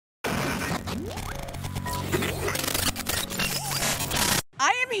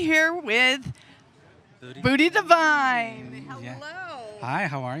I am here with Bootydevine. Hello. Yeah. Hi,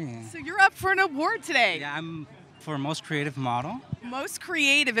 how are you? So you're up for an award today. Yeah, I'm for most creative model. Most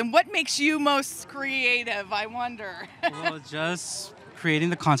creative. And what makes you most creative, I wonder? Well, just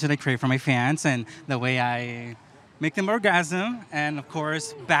creating the content I create for my fans and the way I make them orgasm and, of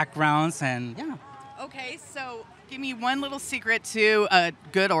course, backgrounds and, yeah. Okay, so give me one little secret to a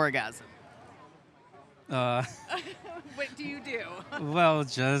good orgasm. What do you do? Well,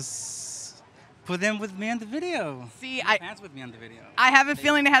 just put them with me on the video. See, fans with me on the video. I have a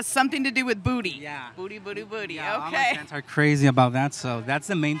feeling it has something to do with booty. Yeah. Booty, booty, booty. Yeah, all my Okay. fans are crazy about that, so that's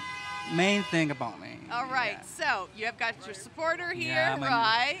the main thing about me. All right. Yeah. So you have got your supporter here, Yeah,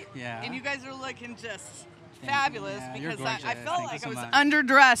 right? Yeah. And you guys are looking just Thank you. fabulous Yeah, you're because I gorgeous. felt Thank like you I so was much.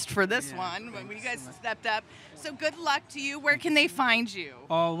 underdressed for this Yeah, one when you thanks guys so much. stepped up. So good luck to you. Where can they find you?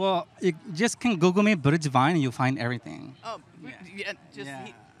 Oh, well, you just can Google me, Bootydevine, and you'll find everything. Oh, yeah, just Yeah.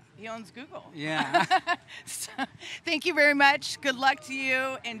 he owns Google. Yeah. So, thank you very much. Good luck to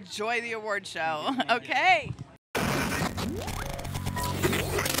you. Enjoy the award show. Okay.